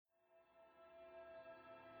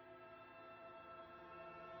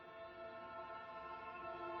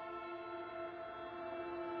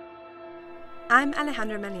I'm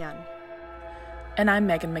Alejandra Melian. And I'm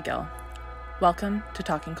Meghan McGill. Welcome to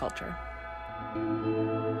Talking Culture.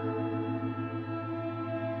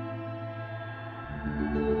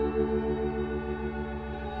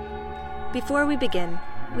 Before we begin,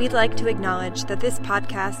 we'd like to acknowledge that this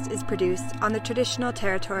podcast is produced on the traditional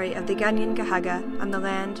territory of the Kanien'kehá:ka on the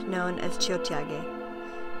land known as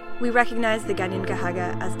Tiohtià:ke. We recognize the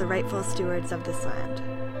Kanien'kehá:ka as the rightful stewards of this land.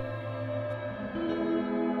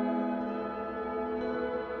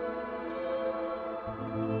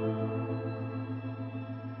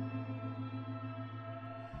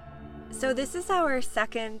 So this is our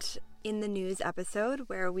second in the news episode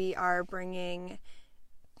where we are bringing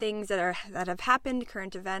things that have happened,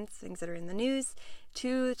 current events, things that are in the news,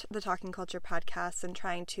 to the Talking Culture podcast and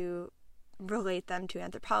trying to relate them to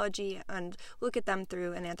anthropology and look at them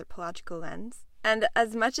through an anthropological lens. And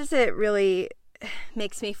as much as it really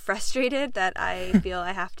makes me frustrated that I feel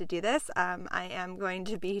I have to do this, I am going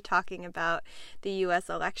to be talking about the U.S.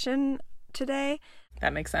 election today.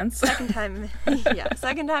 That makes sense. Second time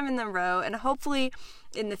in the row, and hopefully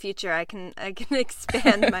in the future I can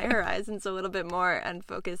expand my horizons a little bit more and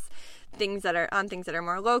focus things that are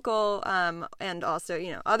more local, and also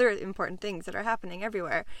other important things that are happening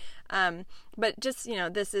everywhere. But just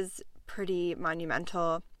this is pretty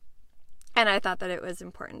monumental, and I thought that it was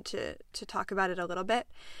important to talk about it a little bit.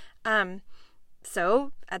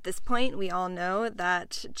 So, at this point, we all know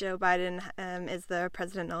that Joe Biden is the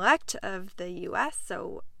president-elect of the U.S.,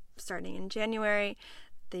 so starting in January,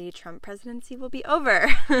 the Trump presidency will be over.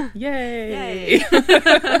 Yay!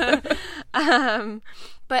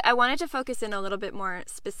 But I wanted to focus in a little bit more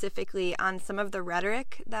specifically on some of the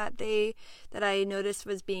rhetoric that I noticed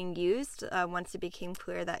was being used once it became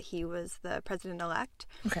clear that he was the president-elect.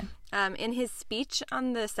 Okay. In his speech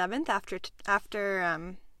on the 7th,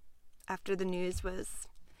 after the news was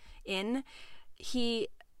in, he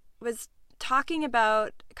was talking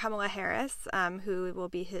about Kamala Harris, who will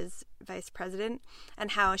be his vice president,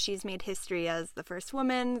 and how she's made history as the first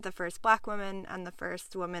woman, the first Black woman, and the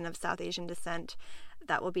first woman of South Asian descent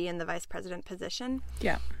that will be in the vice president position.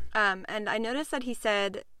 Yeah. And I noticed that he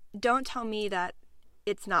said, "Don't tell me that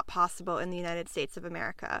it's not possible in the United States of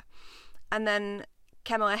America." And then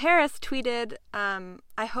Kamala Harris tweeted,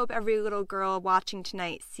 "I hope every little girl watching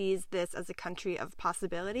tonight sees this as a country of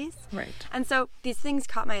possibilities." Right. And so these things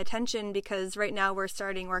caught my attention because right now we're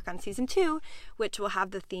starting work on season 2, which will have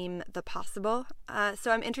the theme, the possible. So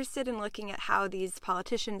I'm interested in looking at how these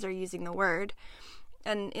politicians are using the word.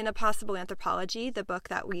 And in A Possible Anthropology, the book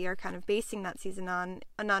that we are kind of basing that season on,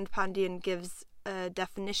 Anand Pandian gives a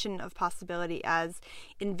definition of possibility as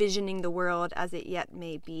envisioning the world as it yet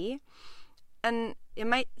may be. And it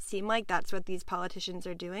might seem like that's what these politicians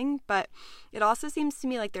are doing, but it also seems to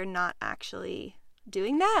me like they're not actually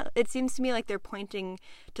doing that. It seems to me like they're pointing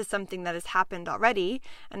to something that has happened already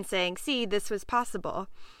and saying, see, this was possible.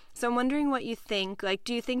 So I'm wondering what you think. Like,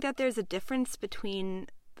 do you think that there's a difference between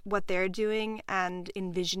what they're doing and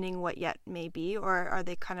envisioning what yet may be, or are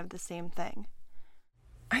they kind of the same thing?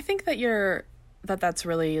 I think that that's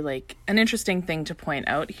really like an interesting thing to point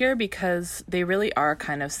out here, because they really are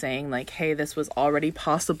kind of saying like, hey, this was already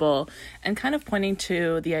possible, and kind of pointing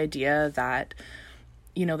to the idea that,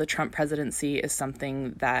 the Trump presidency is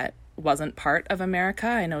something that wasn't part of America.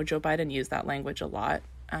 I know Joe Biden used that language a lot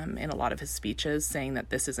in a lot of his speeches, saying that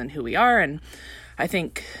this isn't who we are. And I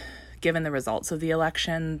think given the results of the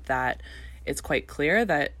election, that it's quite clear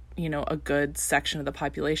that, a good section of the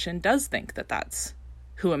population does think that that's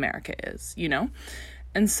who America is,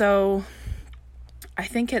 And so I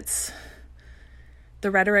think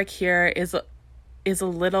the rhetoric here is a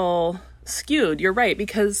little skewed. You're right,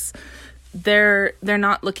 because they're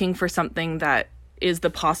not looking for something that is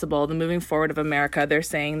the possible, the moving forward of America. They're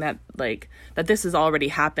saying that that this has already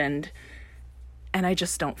happened. And I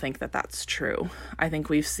just don't think that that's true. I think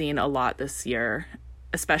we've seen a lot this year,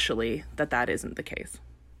 especially that isn't the case.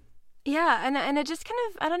 Yeah. And it just kind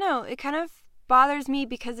of, I don't know, it kind of bothers me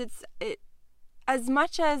because it as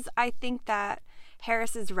much as I think that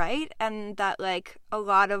Harris is right and that a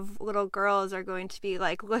lot of little girls are going to be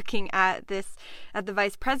looking at the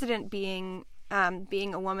vice president being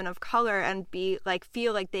a woman of color and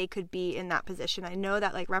feel like they could be in that position. I know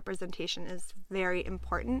that representation is very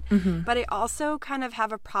important, but I also kind of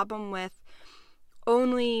have a problem with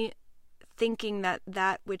only thinking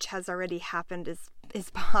that which has already happened is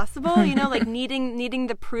possible, needing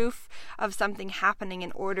the proof of something happening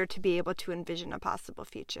in order to be able to envision a possible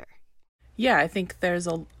future. Yeah, I think there's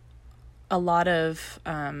a lot of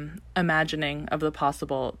imagining of the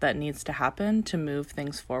possible that needs to happen to move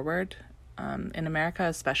things forward in America,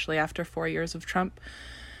 especially after 4 years of Trump.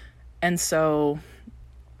 And so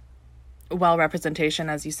while representation,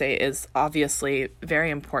 as you say, is obviously very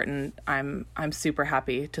important, I'm super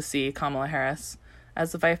happy to see Kamala Harris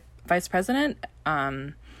as the vice president,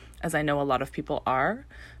 as I know a lot of people are.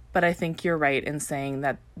 But I think you're right in saying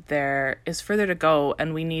that there is further to go,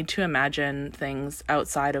 and we need to imagine things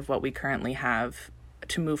outside of what we currently have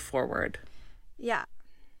to move forward. Yeah.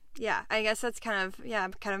 Yeah, I guess that's kind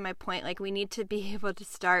of my point. Like, we need to be able to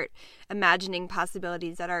start imagining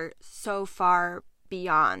possibilities that are so far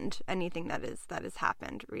beyond anything that has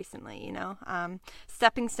happened recently, you know?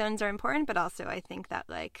 Stepping stones are important, but also I think that,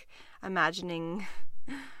 like, imagining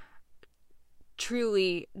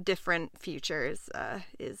truly different futures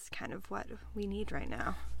is kind of what we need right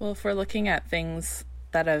now. Well, if we're looking at things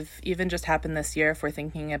that have even just happened this year, if we're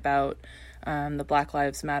thinking about the Black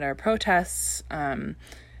Lives Matter protests and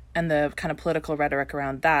the kind of political rhetoric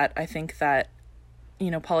around that, I think that, you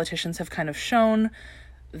know, politicians have kind of shown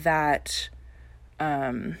that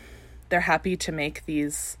they're happy to make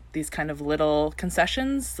these kind of little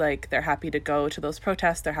concessions. Like, they're happy to go to those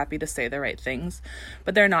protests, they're happy to say the right things,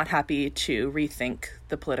 but they're not happy to rethink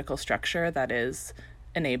the political structure that is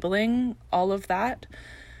enabling all of that,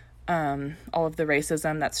 all of the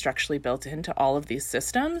racism that's structurally built into all of these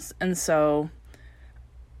systems. And so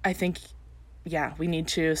I think, yeah, we need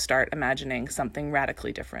to start imagining something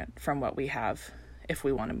radically different from what we have if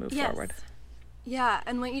we want to move forward. Yeah,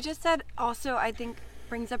 and what you just said also, I think,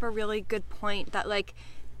 brings up a really good point that, like,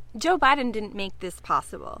 Joe Biden didn't make this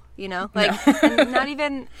possible, you know? Like, no.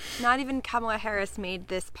 And not even Kamala Harris made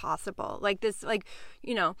this possible. Like, this, like,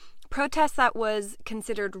 you know, protest that was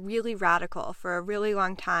considered really radical for a really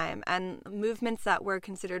long time, and movements that were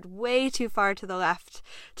considered way too far to the left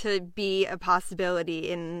to be a possibility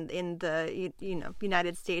in the, you know,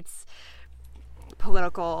 United States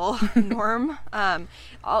political norm.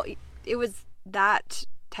 It was that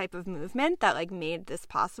type of movement that, like, made this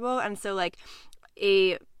possible. And so, like,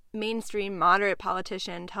 a mainstream moderate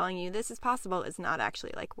politician telling you this is possible is not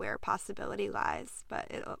actually, like, where possibility lies, but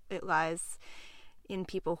it lies in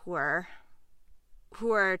people who are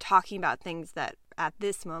talking about things that at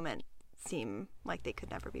this moment seem like they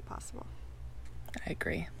could never be possible. I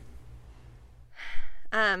agree.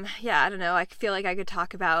 Yeah, I don't know. I feel like I could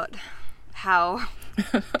talk about how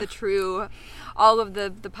all of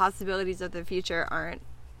the possibilities of the future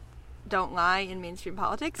don't lie in mainstream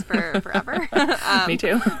politics for forever. Me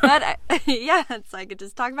too. But I could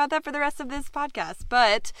just talk about that for the rest of this podcast.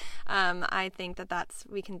 But I think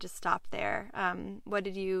we can just stop there. What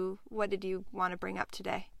did you want to bring up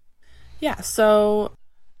today? Yeah, so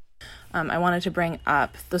I wanted to bring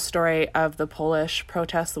up the story of the Polish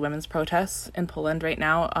protests, the women's protests in Poland right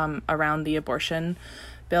now, around the abortion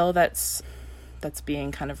bill that's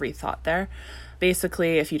being kind of rethought there.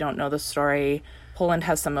 Basically, if you don't know the story, Poland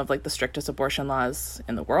has some of, like, the strictest abortion laws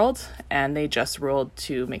in the world, and they just ruled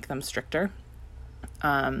to make them stricter.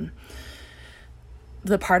 The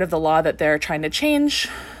part of the law that they're trying to change,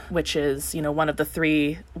 which is, you know, one of the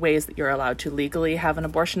 3 ways that you're allowed to legally have an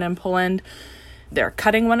abortion in Poland, they're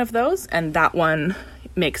cutting one of those, and that one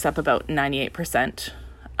makes up about 98%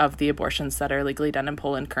 of the abortions that are legally done in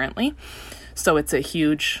Poland currently. So it's a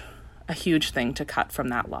huge thing to cut from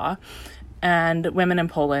that law. And women in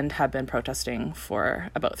Poland have been protesting for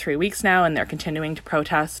about 3 weeks now, and they're continuing to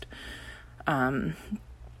protest. And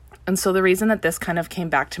so the reason that this kind of came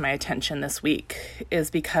back to my attention this week is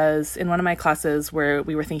because in one of my classes where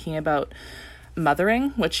we were thinking about mothering,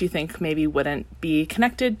 which you think maybe wouldn't be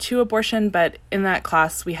connected to abortion, but in that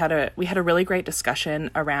class we had a really great discussion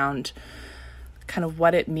around kind of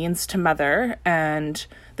what it means to mother, and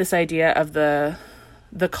this idea of the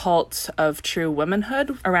cult of true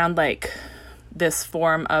womanhood around, like, this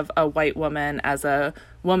form of a white woman as a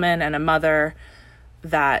woman and a mother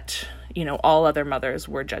that, you know, all other mothers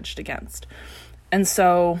were judged against. And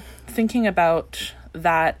so thinking about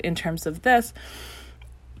that in terms of this,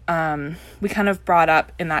 we kind of brought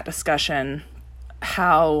up in that discussion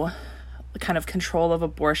how kind of control of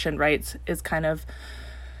abortion rights is kind of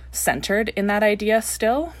centered in that idea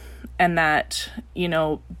still. And that, you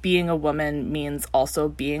know, being a woman means also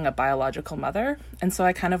being a biological mother. And so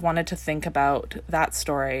I kind of wanted to think about that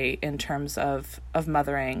story in terms of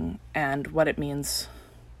mothering and what it means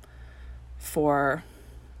for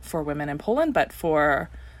women in Poland, but for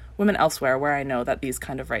women elsewhere where I know that these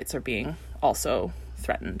kind of rights are being also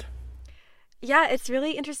threatened. Yeah, it's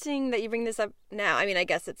really interesting that you bring this up now. I mean, I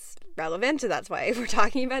guess it's relevant, so that's why we're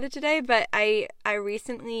talking about it today. But I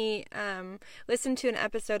recently listened to an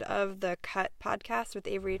episode of the Cut podcast with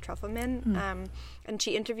Avery Trufelman, and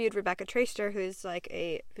she interviewed Rebecca Traister, who's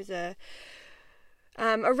a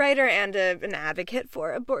a writer and an advocate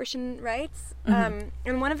for abortion rights. And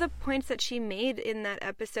one of the points that she made in that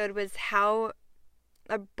episode was how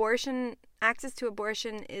access to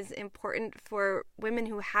abortion is important for women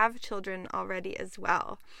who have children already as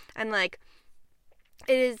well. And like,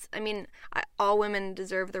 it is, I mean, all women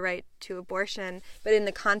deserve the right to abortion, but in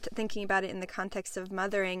the thinking about it in the context of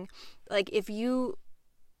mothering, like if you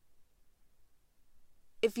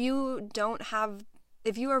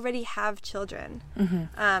already have children,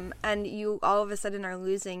 and you all of a sudden are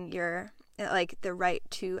losing your, like, the right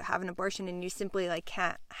to have an abortion, and you simply like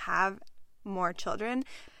can't have more children.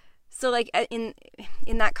 So like in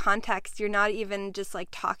that context, you're not even just like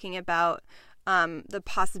talking about the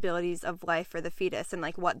possibilities of life for the fetus and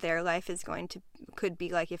like what their life could be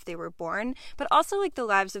like if they were born, but also like the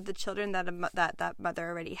lives of the children that mother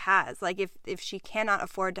already has. Like if she cannot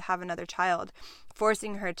afford to have another child,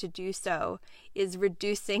 forcing her to do so is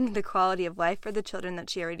reducing the quality of life for the children that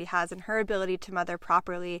she already has, and her ability to mother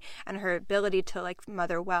properly and her ability to like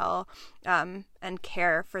mother well, and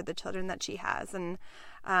care for the children that she has. And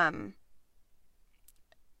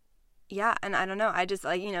yeah, and I don't know, I just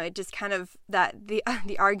like, it just kind of that the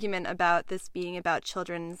argument about this being about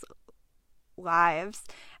children's lives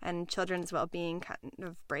and children's well-being kind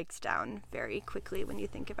of breaks down very quickly when you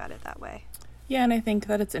think about it that way. Yeah, and I think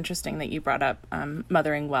that it's interesting that you brought up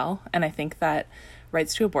mothering well, and I think that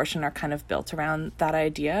rights to abortion are kind of built around that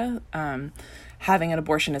idea. Having an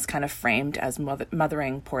abortion is kind of framed as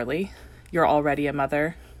mothering poorly. You're already a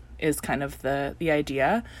mother is kind of the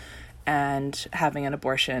idea. And having an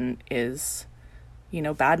abortion is,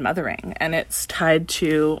 bad mothering. And it's tied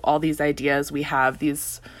to all these ideas. We have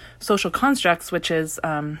these social constructs, which is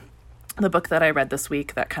the book that I read this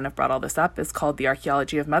week that kind of brought all this up is called The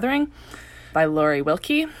Archaeology of Mothering by Laurie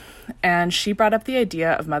Wilkie. And she brought up the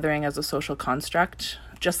idea of mothering as a social construct,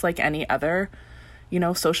 just like any other,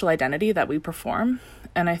 social identity that we perform.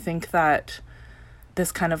 And I think that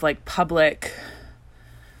this kind of like public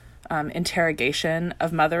interrogation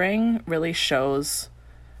of mothering really shows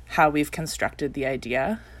how we've constructed the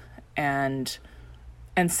idea, and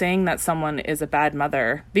saying that someone is a bad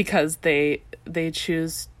mother because they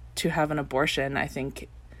choose to have an abortion, I think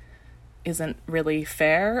isn't really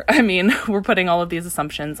fair. I mean, we're putting all of these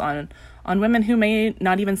assumptions on women who may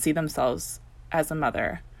not even see themselves as a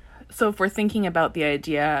mother. So if we're thinking about the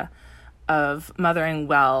idea of mothering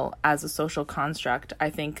well as a social construct, I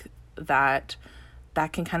think that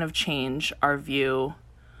can kind of change our view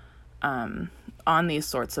on these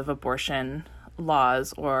sorts of abortion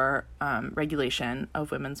laws or regulation of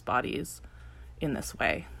women's bodies in this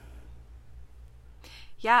way.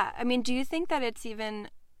 Yeah, I mean, do you think that it's even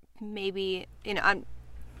maybe,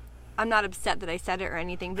 I'm not upset that I said it or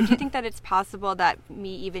anything, but do you think that it's possible that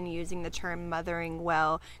me even using the term mothering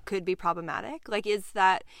well could be problematic? Like, is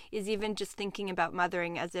even just thinking about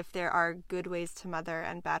mothering as if there are good ways to mother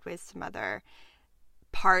and bad ways to mother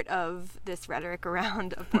part of this rhetoric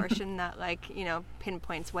around abortion that like,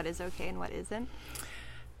 pinpoints what is okay and what isn't?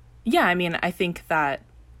 Yeah, I mean, I think that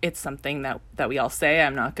it's something that we all say.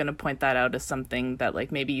 I'm not going to point that out as something that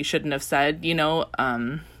like maybe you shouldn't have said,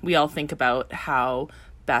 we all think about how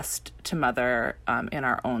best to mother in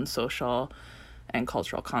our own social and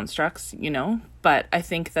cultural constructs, but I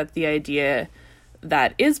think that the idea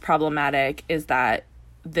that is problematic is that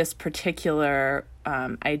this particular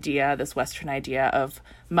idea, this Western idea of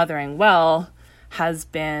mothering well, has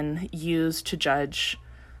been used to judge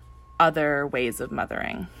other ways of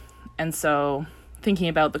mothering. And so thinking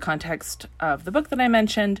about the context of the book that I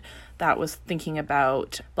mentioned, that was thinking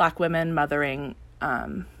about Black women mothering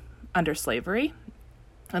under slavery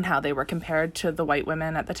and how they were compared to the white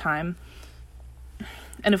women at the time.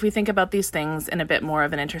 And if we think about these things in a bit more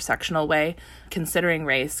of an intersectional way, considering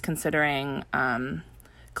race, considering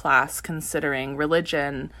class, considering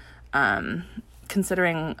religion,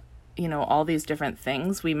 considering, all these different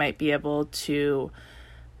things, we might be able to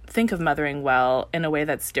think of mothering well in a way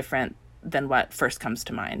that's different than what first comes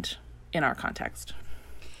to mind in our context.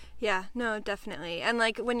 Yeah, no, definitely. And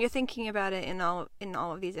like when you're thinking about it in all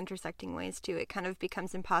of these intersecting ways too, it kind of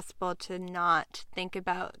becomes impossible to not think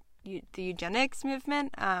about the eugenics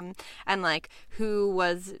movement, and like who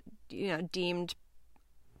was, deemed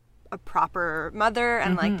a proper mother,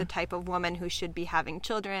 and like the type of woman who should be having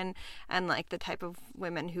children, and like the type of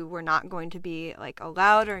women who were not going to be like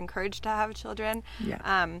allowed or encouraged to have children.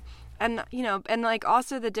 Yeah. And and like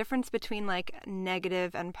also the difference between like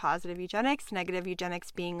negative and positive eugenics. Negative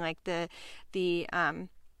eugenics being like the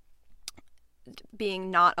being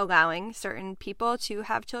not allowing certain people to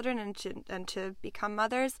have children and to become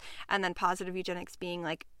mothers, and then positive eugenics being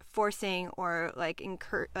like forcing or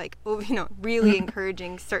really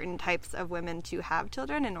encouraging certain types of women to have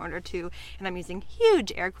children in order to, and I'm using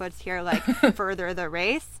huge air quotes here, like further the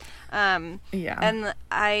race. And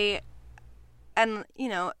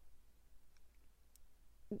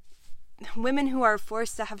women who are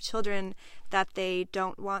forced to have children that they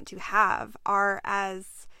don't want to have are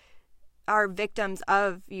victims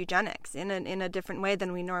of eugenics in a different way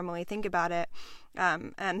than we normally think about it.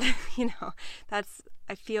 And that's,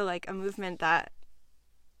 I feel like, a movement that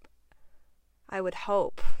I would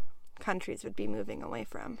hope countries would be moving away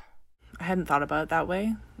from. I hadn't thought about it that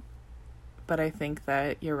way, but I think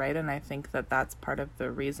that you're right, and I think that that's part of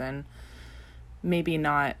the reason, maybe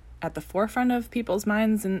not at the forefront of people's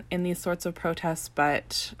minds in these sorts of protests,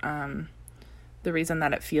 but the reason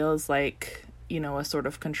that it feels like, a sort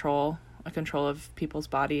of control of people's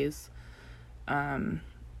bodies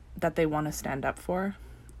that they want to stand up for.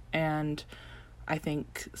 And I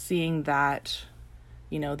think seeing that,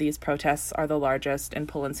 these protests are the largest in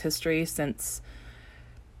Poland's history since,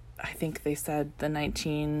 I think they said the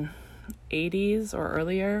 1980s or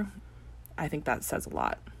earlier, I think that says a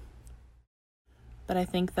lot. But I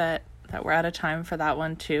think that we're out of time for that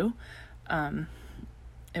one too.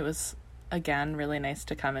 It was, again, really nice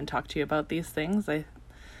to come and talk to you about these things. I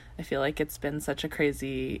feel like it's been such a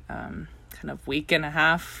crazy kind of week and a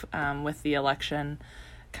half with the election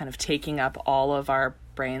kind of taking up all of our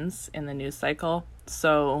brains in the news cycle.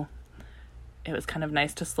 So it was kind of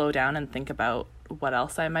nice to slow down and think about what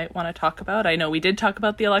else I might want to talk about. I know we did talk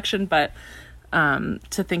about the election, but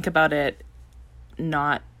to think about it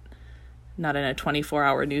not in a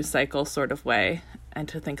 24-hour news cycle sort of way, and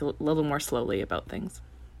to think a little more slowly about things.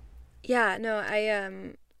 Yeah, no,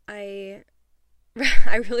 I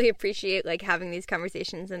really appreciate having these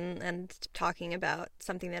conversations and talking about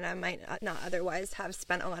something that I might not otherwise have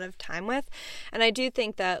spent a lot of time with. And I do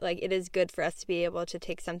think that it is good for us to be able to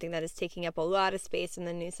take something that is taking up a lot of space in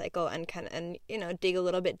the news cycle and dig a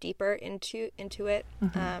little bit deeper into it.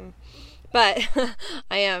 Mm-hmm. But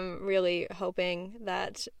I am really hoping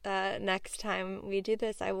that next time we do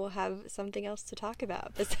this, I will have something else to talk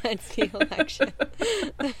about besides the election.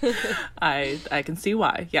 I can see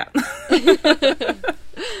why, yeah.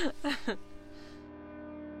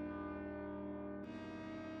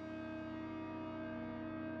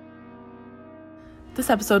 This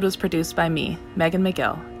episode was produced by me, Meghan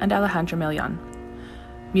McGill, and Alejandra Melian.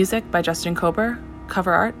 Music by Justin Kober,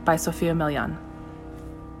 cover art by Sophia Melian.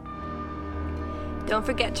 Don't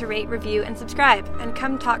forget to rate, review, and subscribe, and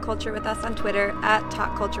come talk culture with us on Twitter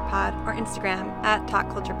 @TalkCulturePod or Instagram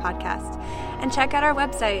 @TalkCulturePodcast. And check out our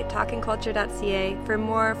website, talkingculture.ca, for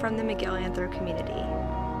more from the McGill Anthro community.